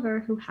and Silver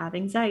who have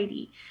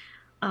anxiety.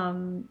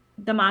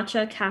 The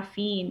matcha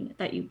caffeine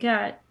that you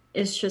get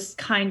is just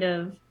kind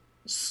of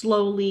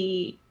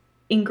slowly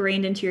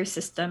ingrained into your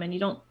system, and you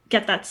don't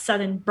get that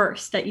sudden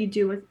burst that you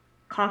do with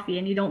coffee,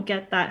 and you don't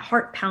get that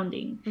heart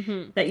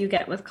pounding that you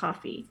get with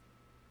coffee.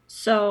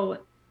 So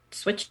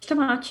switch to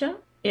matcha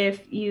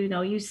if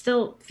you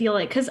still feel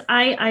like, because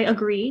I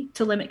agree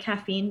to limit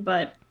caffeine,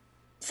 but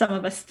some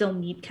of us still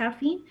need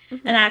caffeine.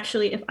 And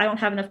actually, if I don't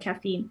have enough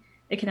caffeine,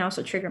 it can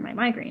also trigger my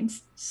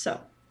migraines.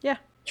 So yeah,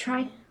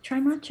 try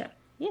matcha.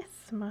 Yes,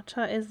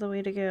 matcha is the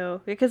way to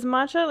go, because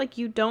matcha, like,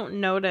 you don't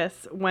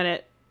notice when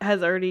it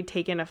has already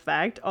taken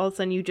effect. All of a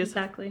sudden you just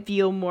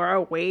feel more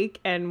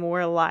awake and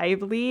more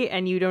lively,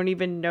 and you don't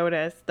even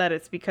notice that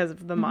it's because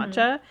of the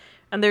matcha.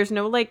 And there's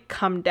no like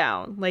come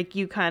down, like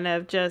you kind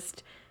of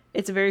just,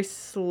 it's very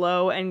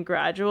slow and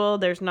gradual.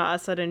 There's not a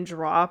sudden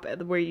drop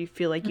where you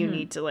feel like you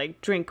need to like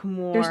drink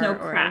more. There's no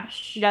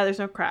crash. Yeah, there's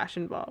no crash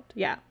involved.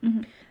 Yeah.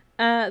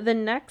 The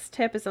next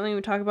tip is something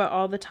we talk about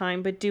all the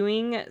time, but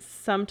doing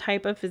some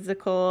type of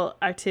physical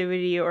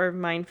activity or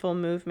mindful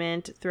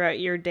movement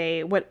throughout your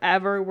day,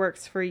 whatever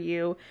works for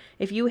you.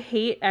 If you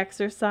hate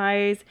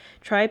exercise,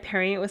 try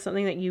pairing it with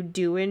something that you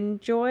do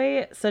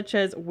enjoy, such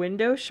as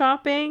window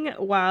shopping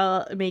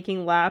while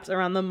making laps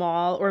around the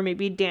mall, or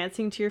maybe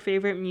dancing to your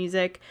favorite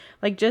music,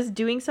 like just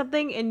doing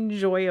something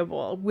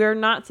enjoyable. We're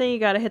not saying you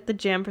got to hit the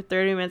gym for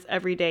 30 minutes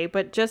every day,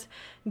 but just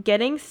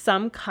getting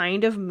some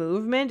kind of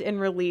movement and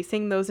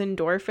releasing those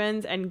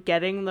endorphins and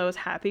getting those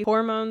happy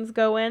hormones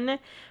going,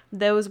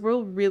 those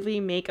will really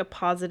make a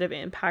positive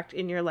impact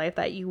in your life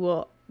that you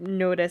will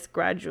notice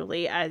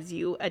gradually as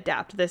you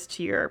adapt this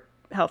to your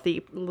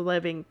healthy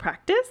living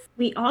practice.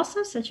 We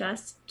also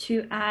suggest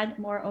to add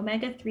more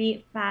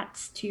omega-3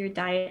 fats to your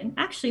diet. And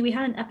actually, we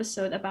had an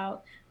episode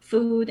about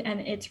food and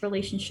its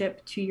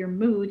relationship to your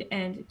mood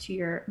and to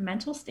your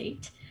mental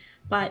state.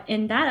 But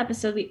in that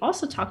episode, we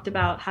also talked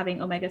about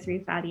having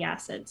omega-3 fatty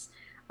acids.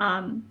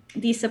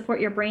 These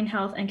support your brain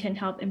health and can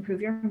help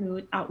improve your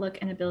mood, outlook,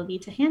 and ability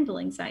to handle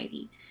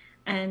anxiety.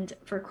 And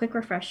for a quick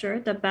refresher,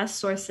 the best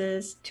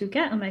sources to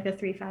get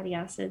omega-3 fatty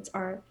acids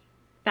are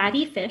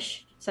fatty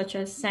fish, such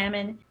as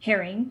salmon,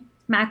 herring,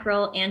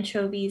 mackerel,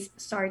 anchovies,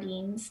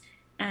 sardines.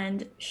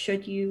 And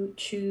should you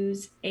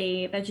choose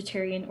a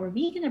vegetarian or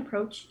vegan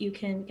approach, you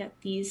can get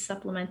these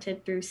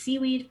supplemented through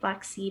seaweed,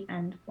 flaxseed,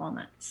 and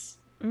walnuts.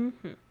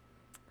 Mm-hmm.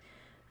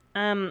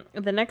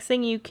 The next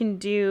thing you can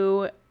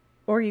do,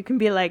 or you can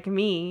be like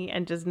me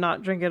and just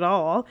not drink at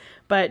all,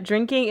 but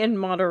drinking in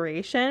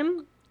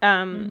moderation.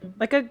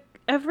 Like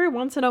every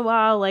once in a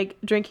while, like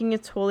drinking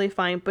is totally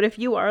fine. But if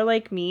you are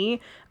like me,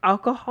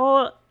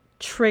 alcohol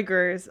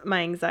triggers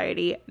my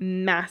anxiety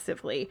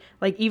massively.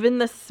 Like even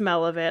the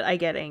smell of it, I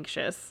get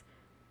anxious.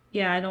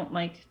 Yeah, I don't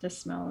like the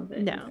smell of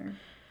it either.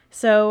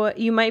 So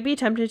you might be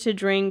tempted to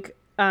drink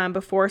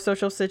before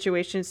social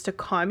situations to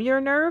calm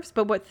your nerves.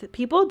 But what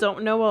people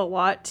don't know a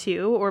lot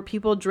too, or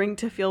people drink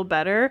to feel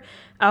better,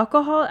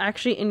 alcohol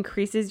actually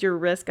increases your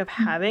risk of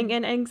having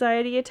an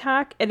anxiety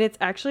attack. And it's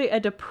actually a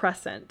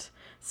depressant.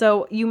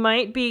 So you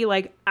might be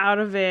like out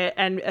of it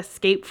and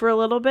escape for a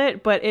little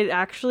bit, but it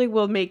actually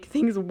will make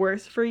things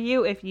worse for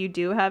you if you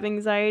do have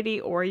anxiety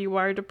or you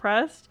are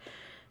depressed.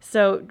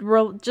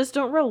 So just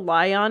don't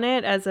rely on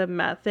it as a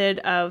method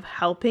of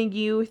helping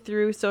you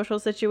through social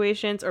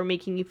situations or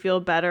making you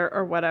feel better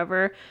or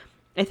whatever.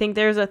 I think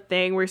there's a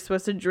thing we're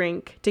supposed to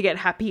drink to get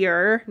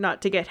happier,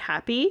 not to get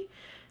happy.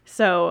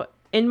 So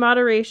in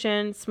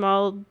moderation,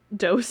 small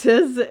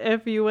doses,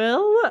 if you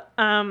will,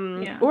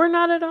 or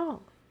not at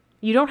all.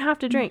 You don't have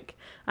to drink.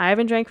 I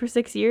haven't drank for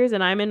 6 years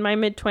and I'm in my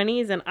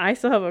mid-20s and I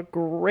still have a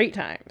great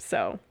time.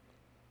 So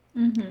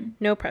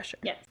no pressure.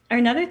 Yes.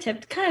 Another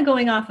tip, kind of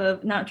going off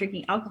of not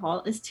drinking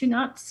alcohol, is to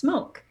not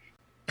smoke.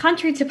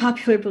 Contrary to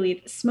popular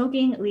belief,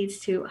 smoking leads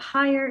to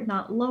higher,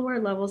 not lower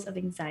levels of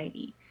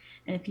anxiety.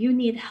 And if you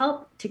need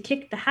help to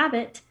kick the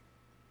habit,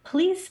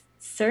 please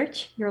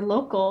search your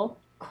local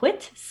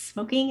Quit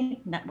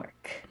Smoking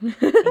Network.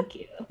 Thank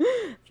you.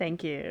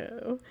 Thank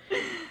you.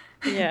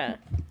 Yeah.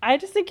 I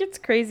just think it's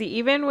crazy.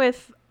 Even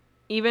with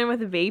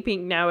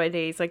vaping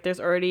nowadays, like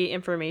there's already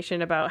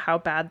information about how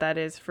bad that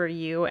is for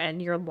you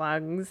and your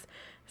lungs.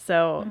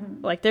 So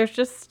like there's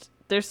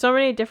so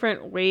many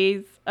different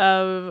ways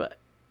of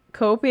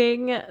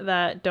coping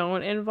that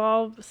don't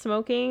involve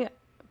smoking,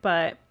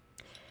 but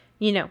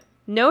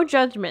no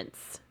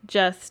judgments.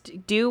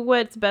 Just do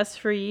what's best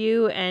for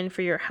you and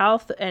for your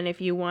health. And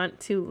if you want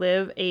to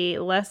live a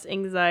less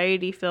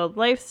anxiety filled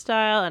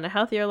lifestyle and a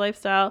healthier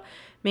lifestyle,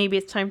 maybe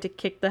it's time to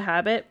kick the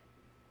habit.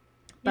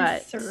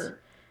 Yes, sir.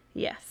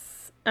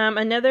 Yes.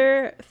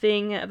 Another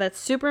thing that's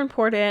super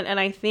important, and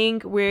I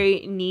think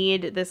we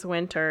need this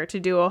winter to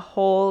do a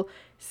whole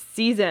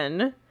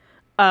season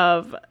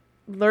of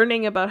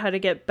learning about how to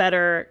get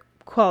better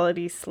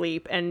quality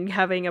sleep and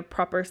having a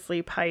proper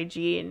sleep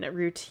hygiene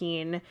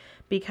routine,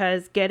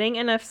 because getting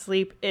enough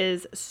sleep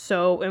is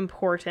so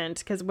important,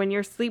 because when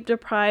you're sleep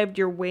deprived,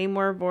 you're way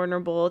more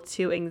vulnerable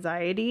to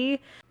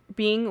anxiety.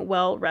 Being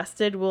well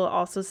rested will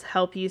also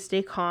help you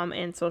stay calm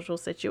in social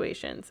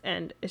situations,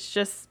 and it's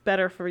just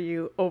better for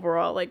you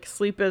overall. Like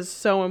sleep is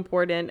so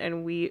important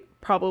and we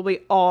probably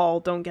all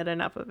don't get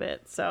enough of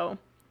it. So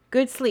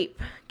good sleep,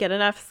 get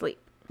enough sleep.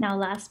 Now,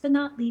 last but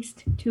not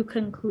least, to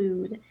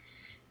conclude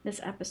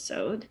this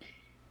episode,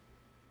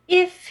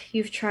 if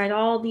you've tried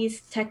all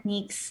these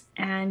techniques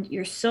and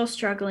you're still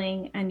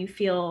struggling and you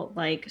feel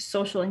like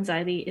social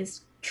anxiety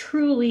is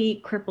truly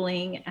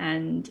crippling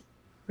and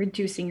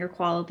reducing your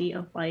quality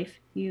of life,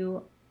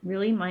 you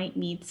really might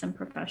need some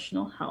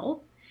professional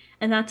help,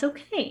 and that's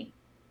okay.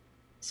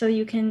 So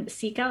you can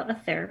seek out a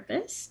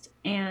therapist,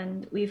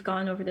 and we've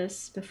gone over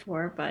this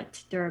before,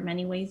 but there are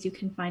many ways you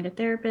can find a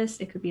therapist.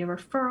 It could be a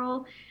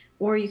referral,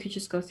 or you could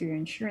just go through your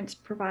insurance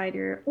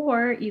provider,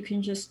 or you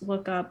can just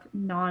look up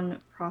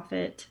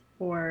nonprofit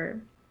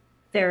or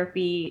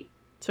therapy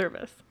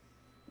service.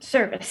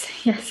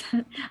 Yes,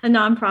 a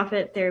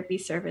nonprofit therapy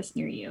service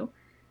near you.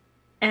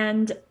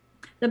 And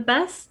the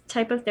best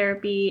type of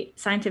therapy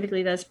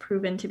scientifically that's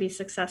proven to be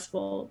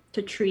successful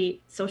to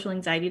treat social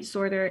anxiety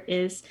disorder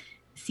is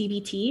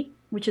CBT,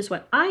 which is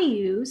what I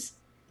use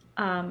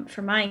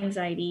for my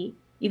anxiety,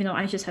 even though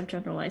I just have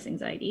generalized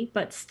anxiety.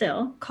 But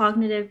still,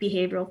 cognitive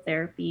behavioral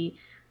therapy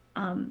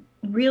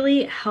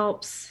really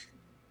helps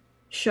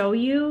show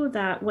you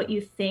that what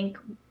you think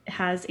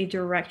has a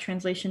direct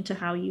translation to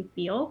how you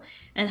feel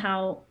and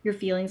how your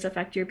feelings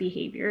affect your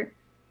behavior.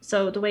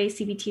 So the way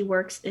CBT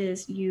works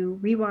is you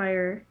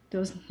rewire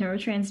those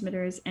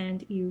neurotransmitters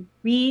and you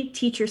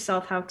reteach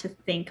yourself how to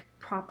think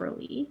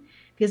properly.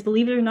 Because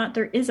believe it or not,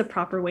 there is a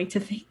proper way to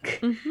think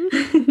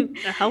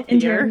in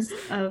terms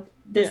of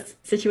this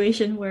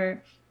situation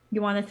where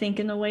you want to think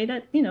in a way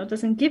that,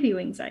 doesn't give you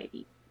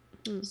anxiety.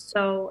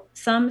 So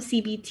some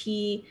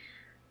CBT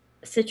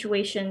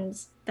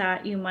situations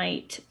that you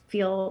might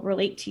feel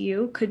relate to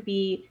you could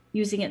be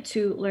using it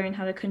to learn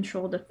how to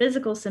control the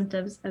physical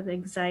symptoms of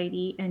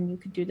anxiety. And you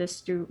could do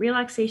this through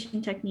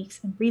relaxation techniques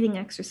and breathing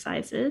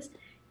exercises.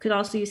 You could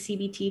also use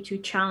CBT to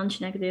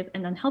challenge negative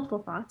and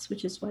unhelpful thoughts,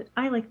 which is what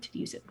I like to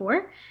use it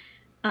for.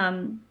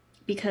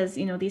 because,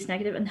 these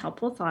negative and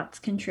helpful thoughts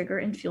can trigger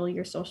and fuel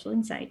your social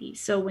anxiety.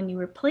 So when you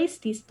replace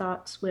these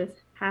thoughts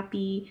with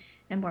happy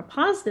and more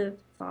positive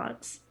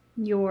thoughts,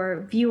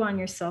 your view on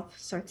yourself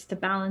starts to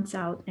balance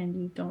out and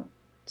you don't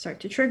start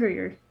to trigger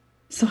your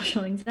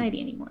social anxiety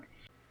anymore.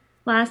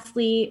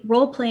 Lastly,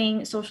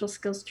 role-playing, social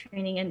skills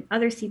training, and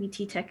other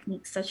CBT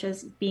techniques such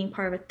as being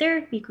part of a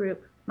therapy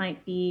group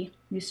might be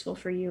useful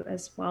for you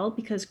as well,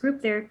 because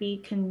group therapy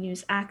can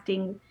use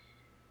acting,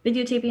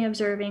 videotaping,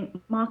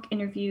 observing, mock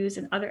interviews,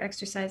 and other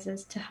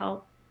exercises to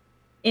help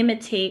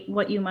imitate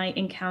what you might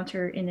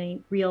encounter in a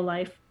real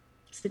life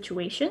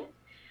situation.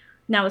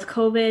 Now with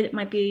COVID, it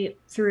might be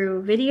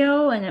through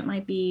video and it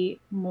might be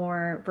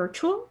more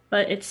virtual,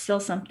 but it's still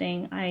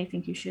something I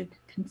think you should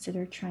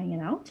consider trying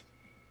it out.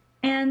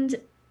 And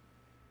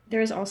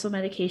there's also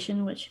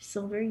medication, which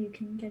Silver, you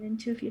can get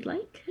into if you'd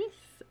like. Yes.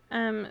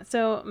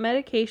 So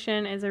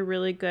medication is a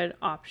really good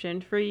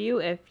option for you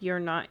if you're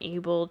not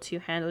able to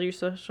handle your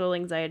social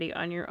anxiety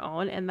on your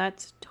own, and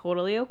that's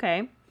totally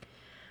okay.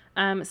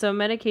 So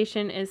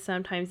medication is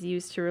sometimes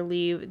used to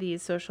relieve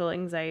these social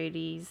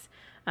anxieties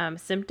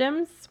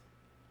symptoms,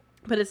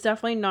 but it's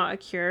definitely not a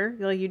cure.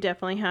 Like, you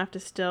definitely have to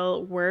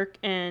still work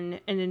in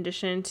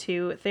addition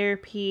to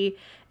therapy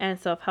and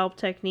self-help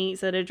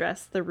techniques that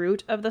address the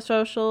root of the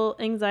social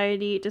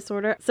anxiety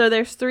disorder. So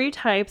there's 3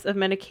 types of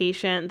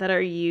medication that are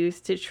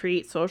used to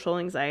treat social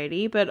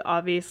anxiety, but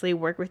obviously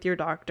work with your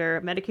doctor.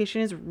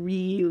 Medication is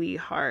really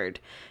hard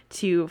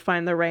to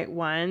find the right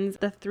ones.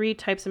 The 3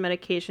 types of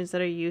medications that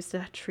are used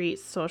to treat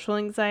social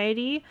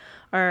anxiety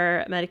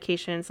are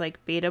medications like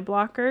beta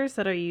blockers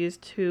that are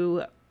used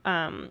to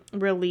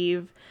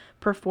relieve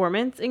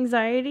performance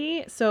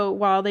anxiety. So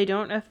while they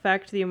don't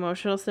affect the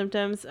emotional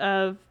symptoms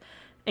of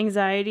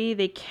anxiety,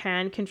 they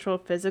can control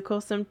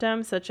physical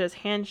symptoms such as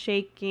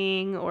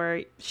handshaking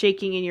or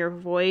shaking in your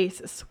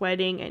voice,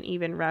 sweating, and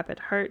even rapid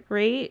heart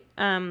rate.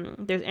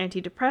 There's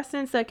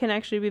antidepressants that can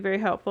actually be very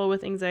helpful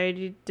with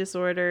anxiety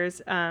disorders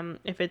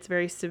if it's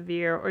very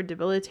severe or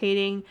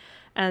debilitating.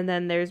 And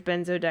then there's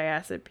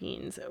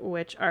benzodiazepines,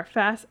 which are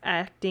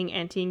fast-acting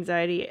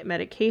anti-anxiety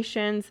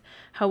medications.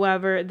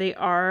 However, they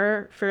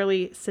are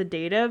fairly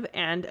sedative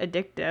and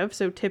addictive,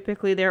 so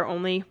typically they're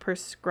only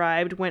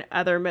prescribed when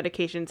other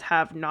medications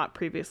have not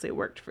previously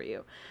worked for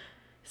you.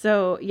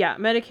 So yeah,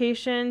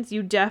 medications,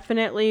 you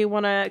definitely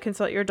want to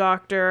consult your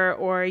doctor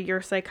or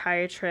your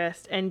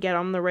psychiatrist and get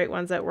on the right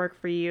ones that work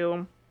for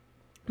you.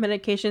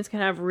 Medications can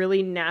have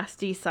really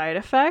nasty side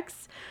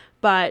effects,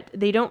 but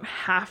they don't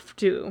have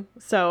to.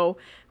 So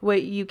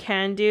what you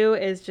can do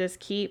is just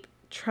keep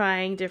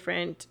trying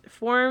different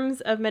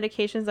forms of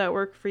medications that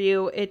work for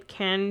you. It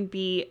can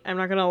be, I'm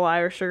not going to lie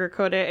or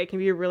sugarcoat it, it can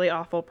be a really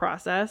awful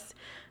process.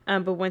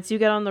 But once you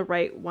get on the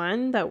right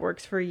one that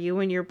works for you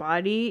and your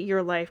body,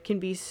 your life can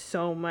be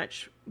so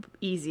much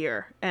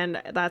easier.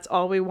 And that's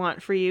all we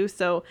want for you.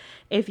 So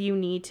if you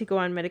need to go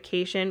on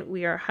medication,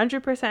 we are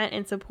 100%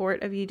 in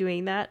support of you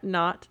doing that.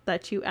 Not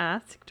that you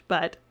asked,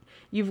 but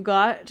you've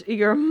got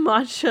your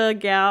matcha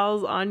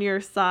gals on your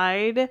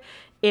side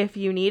if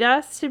you need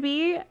us to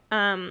be.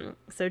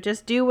 So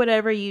just do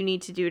whatever you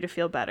need to do to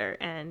feel better.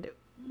 And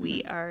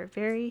we're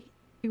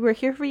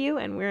here for you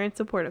and we're in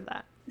support of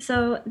that.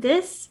 So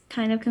this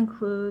kind of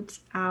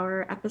concludes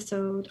our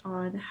episode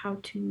on how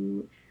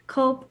to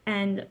cope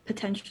and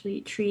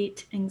potentially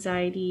treat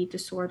anxiety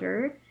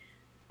disorder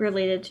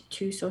related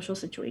to social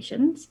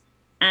situations.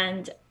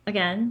 And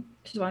again,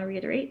 just want to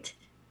reiterate,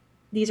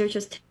 these are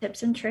just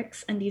tips and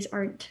tricks, and these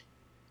aren't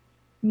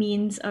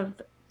means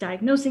of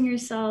diagnosing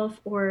yourself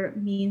or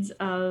means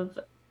of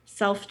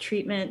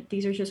self-treatment.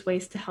 These are just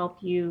ways to help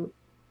you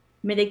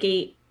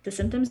mitigate the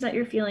symptoms that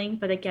you're feeling.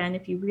 But again,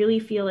 if you really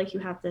feel like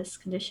you have this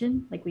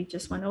condition, like we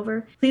just went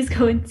over, please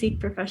go and seek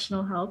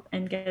professional help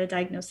and get a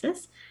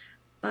diagnosis.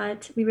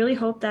 But we really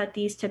hope that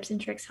these tips and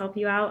tricks help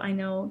you out. I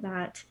know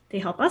that they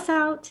help us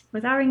out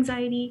with our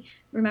anxiety.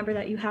 Remember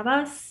that you have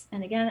us.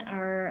 And again,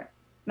 our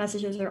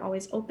messages are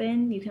always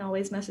open. You can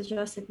always message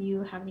us if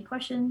you have any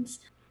questions.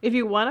 If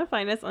you want to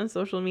find us on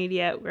social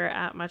media, we're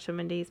at Matcha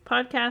Mondays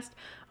Podcast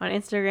on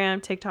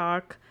Instagram,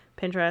 TikTok,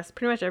 Pinterest,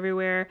 pretty much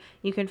everywhere.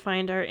 You can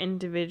find our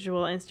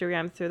individual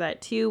Instagrams through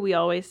that too. We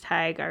always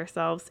tag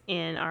ourselves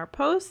in our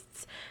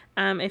posts.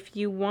 If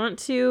you want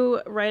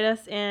to write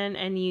us in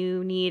and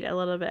you need a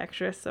little bit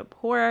extra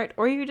support,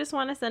 or you just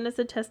want to send us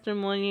a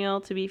testimonial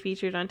to be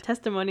featured on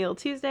Testimonial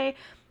Tuesday,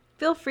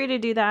 feel free to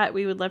do that.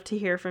 We would love to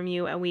hear from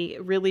you, and we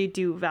really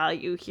do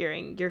value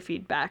hearing your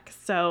feedback.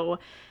 So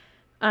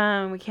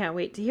we can't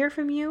wait to hear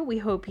from you. We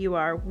hope you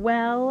are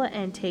well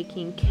and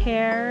taking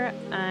care.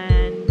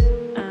 And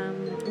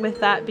with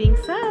that being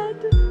said,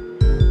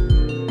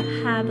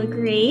 have a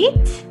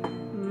great